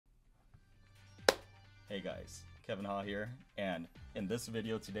Hey guys, Kevin Ha here, and in this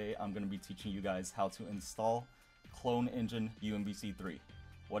video today I'm going to be teaching you guys how to install Clone Engine UMvC3.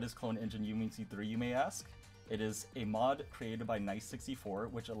 What is Clone Engine UMvC3, you may ask? It is a mod created by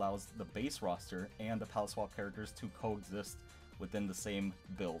Nice64 which allows the base roster and the palette swap characters to coexist within the same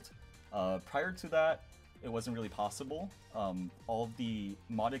build. Prior to that, it wasn't really possible. All of the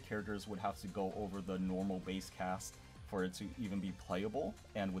modded characters would have to go over the normal base cast for it to even be playable,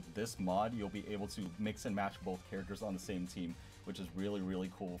 and with this mod you'll be able to mix and match both characters on the same team, which is really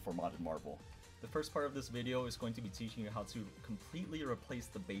cool for modded Marvel. The first part of this video is going to be teaching you how to completely replace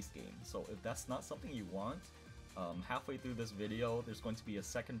the base game. So if that's not something you want, halfway through this video there's going to be a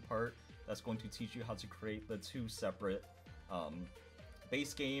second part that's going to teach you how to create the two separate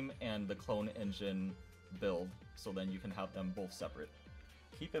base game and the Clone Engine build, so then you can have them both separate.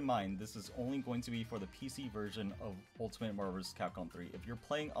 Keep in mind, this is only going to be for the PC version of Ultimate Marvel vs. Capcom 3. If you're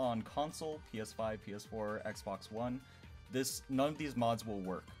playing on console, PS5, PS4, Xbox One, none of these mods will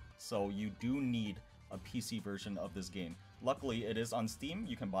work. So you do need a PC version of this game. Luckily, it is on Steam.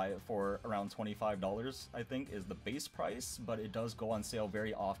 You can buy it for around $25, I think, is the base price, but it does go on sale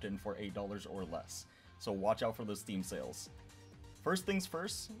very often for $8 or less. So watch out for the Steam sales. First things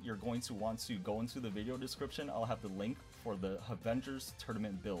first, you're going to want to go into the video description. I'll have the link for the HAVENGERS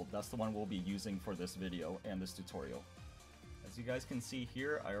tournament build. That's the one we'll be using for this video and this tutorial. As you guys can see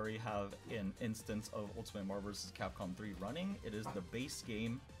here, I already have an instance of Ultimate Marvel vs. Capcom 3 running. It is the base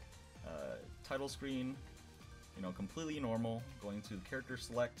game, title screen, completely normal. Going to character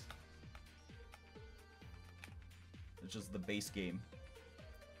select. It's just the base game.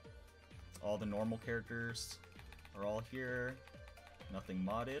 All the normal characters are all here. Nothing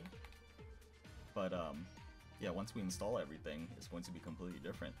modded, but yeah, once we install everything, it's going to be completely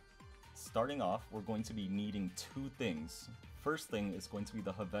different. Starting off, we're going to be needing two things. First thing is going to be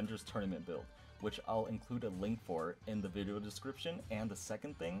the HAVENGERS tournament build, which I'll include a link for in the video description, and the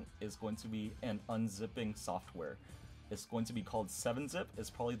second thing is going to be an unzipping software. It's going to be called 7-Zip. It's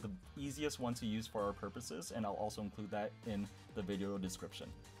probably the easiest one to use for our purposes, and I'll also include that in the video description.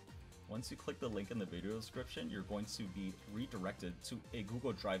 Once you click the link in the video description, you're going to be redirected to a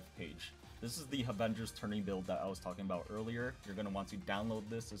Google Drive page. This is the HAVENGERS tourney build that I was talking about earlier. You're going to want to download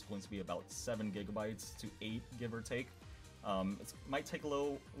this. It's going to be about 7 gigabytes to 8, give or take. It might take a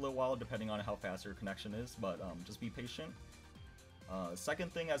little while depending on how fast your connection is, but just be patient.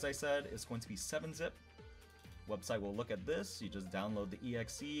 Second thing, as I said, is going to be 7-Zip. Website will look at this. You just download the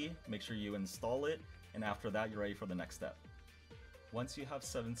exe, make sure you install it, and after that you're ready for the next step. Once you have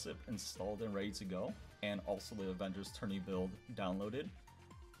 7-Zip installed and ready to go, and also the HAVENGERS tourney build downloaded,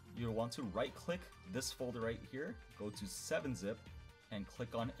 you'll want to right click this folder right here, go to 7-Zip, and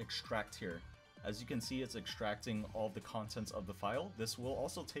click on extract here. As you can see, it's extracting all the contents of the file. This will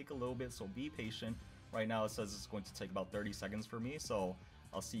also take a little bit, so be patient. Right now it says it's going to take about 30 seconds for me, so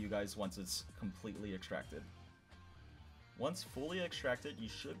I'll see you guys once it's completely extracted. Once fully extracted, you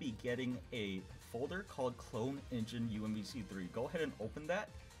should be getting a folder called Clone Engine UMvC3. Go ahead and open that.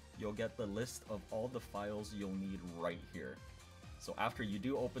 You'll get the list of all the files you'll need right here. So after you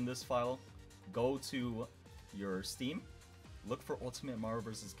do open this file, go to your Steam, look for Ultimate Marvel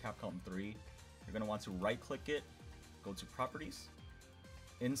vs. Capcom 3. You're going to want to right click it, go to Properties,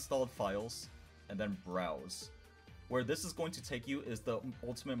 Installed Files, and then Browse. Where this is going to take you is the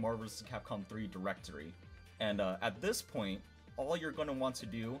Ultimate Marvel vs. Capcom 3 directory. And at this point, all you're going to want to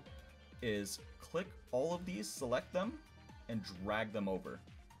do is click all of these, select them, and drag them over.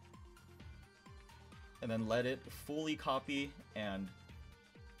 And then let it fully copy and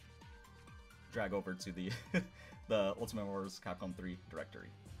drag over to the, the Ultimate Marvel vs. Capcom 3 directory.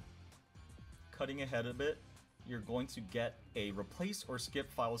 Cutting ahead a bit, you're going to get a replace or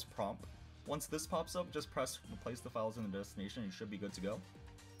skip files prompt. Once this pops up, just press replace the files in the destination. You should be good to go.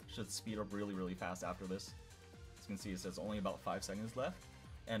 Should speed up really fast after this. As you can see, it says only about 5 seconds left.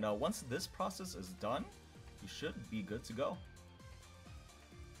 And once this process is done, you should be good to go.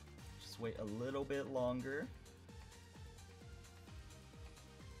 Just wait a little bit longer.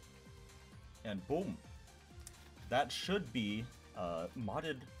 And boom! That should be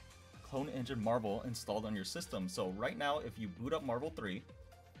modded Clone Engine Marvel installed on your system. So right now, if you boot up Marvel 3,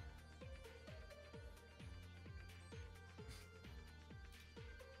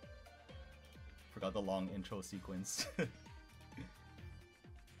 forgot the long intro sequence.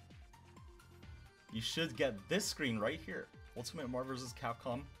 You should get this screen right here, Ultimate Marvel vs.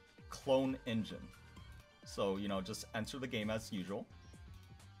 Capcom Clone Engine. So, just enter the game as usual.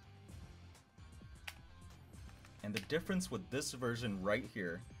 And the difference with this version right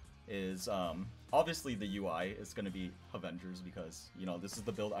here is Obviously the UI is going to be Havengers because, you know, this is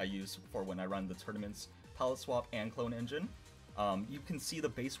the build I use for when I run the tournaments, palette swap, and Clone Engine. You can see the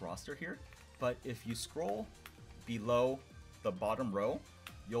base roster here, but if you scroll below the bottom row,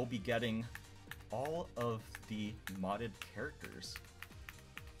 you'll be getting all of the modded characters.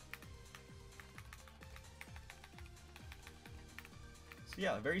 So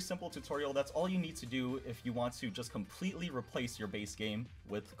yeah, very simple tutorial. That's all you need to do if you want to just completely replace your base game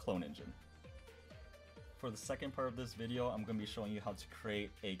with Clone Engine. For the second part of this video, I'm going to be showing you how to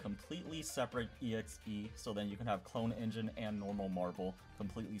create a completely separate EXE so then you can have Clone Engine and normal Marvel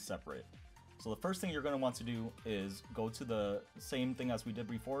completely separate. So the first thing you're going to want to do is go to the same thing as we did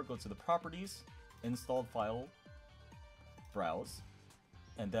before, go to the properties, installed file, browse,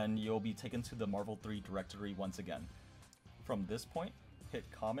 and then you'll be taken to the Marvel 3 directory once again. From this point, hit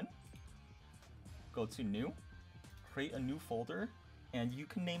common, go to new, create a new folder, and you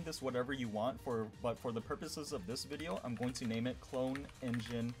can name this whatever you want, but for the purposes of this video, I'm going to name it Clone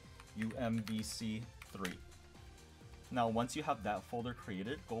Engine UMvC3. Now, once you have that folder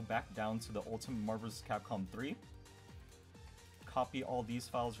created, go back down to the Ultimate Marvel vs. Capcom 3, copy all these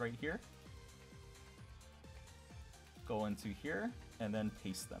files right here, go into here, and then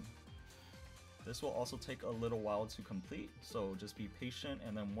paste them. This will also take a little while to complete, so just be patient,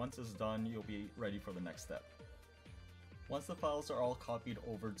 and then once it's done, you'll be ready for the next step. Once the files are all copied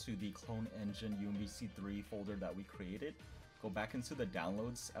over to the Clone Engine UMvC3 folder that we created, go back into the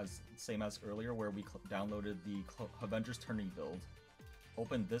downloads, same as earlier where we downloaded the Avengers Tourney build.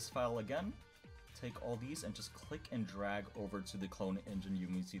 Open this file again, take all these and just click and drag over to the Clone Engine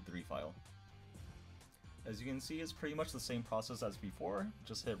UMvC3 file. As you can see, it's pretty much the same process as before,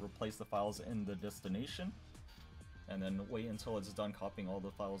 just hit replace the files in the destination, and then wait until it's done copying all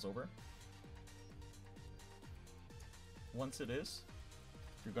the files over. Once it is,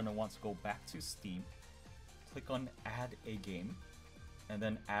 you're going to want to go back to Steam, click on Add a Game, and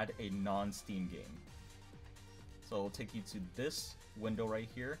then add a non-Steam game. So it'll take you to this window right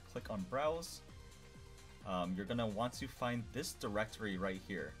here, click on Browse. You're going to want to find this directory right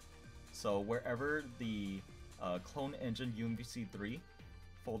here. So wherever the Clone Engine UMvC3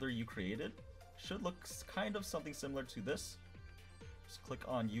 folder you created should look kind of something similar to this. Just click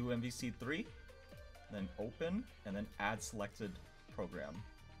on UMvC3, then open, and then add selected program.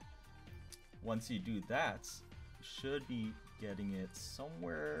 Once you do that, you should be getting it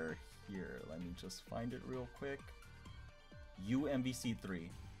somewhere here. Let me just find it real quick. UMvC3.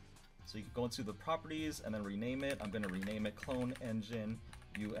 So you can go into the properties and then rename it. I'm going to rename it Clone Engine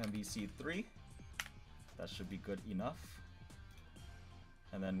UMvC3. That should be good enough.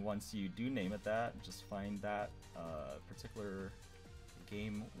 And then once you do name it that, just find that particular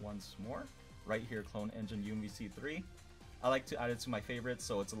game once more. Right here, Clone Engine UMvC3. I like to add it to my favorites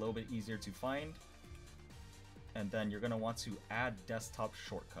so it's a little bit easier to find. And then you're going to want to add desktop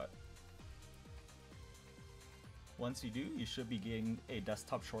shortcut. Once you do, you should be getting a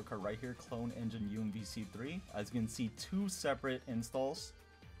desktop shortcut right here, Clone Engine UMvC3. As you can see, two separate installs.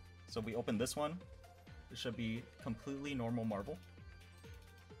 So we open this one, it should be completely normal Marvel.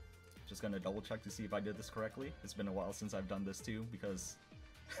 Just gonna double check to see if I did this correctly. It's been a while since I've done this too because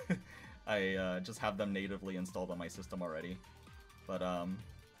I just have them natively installed on my system already. But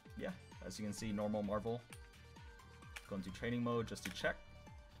yeah, as you can see, normal Marvel. Go into training mode just to check.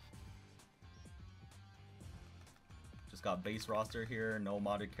 Just got base roster here, no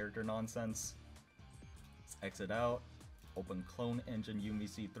modded character nonsense. Let's exit out, open Clone Engine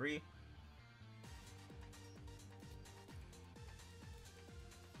UMvC3.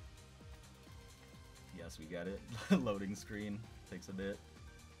 Yes, we get it. Loading screen, takes a bit.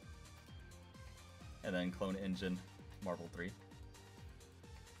 And then Clone Engine Marvel 3.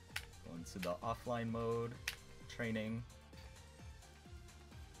 Go into the offline mode, training.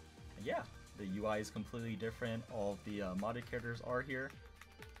 And yeah, the UI is completely different. All of the modded characters are here,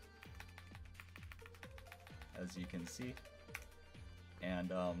 as you can see.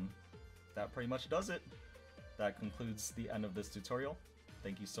 And that pretty much does it. That concludes the end of this tutorial.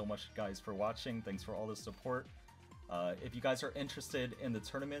 Thank you so much, guys, for watching. Thanks for all the support. If you guys are interested in the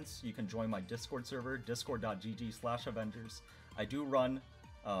tournaments, you can join my Discord server, discord.gg/Avengers. I do run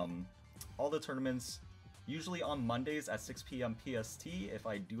all the tournaments usually on Mondays at 6 p.m. PST if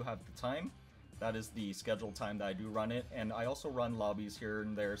I do have the time. That is the scheduled time that I do run it. And I also run lobbies here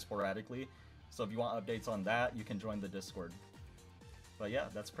and there sporadically. So if you want updates on that, you can join the Discord. But yeah,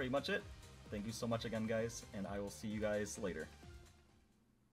 that's pretty much it. Thank you so much again, guys, and I will see you guys later.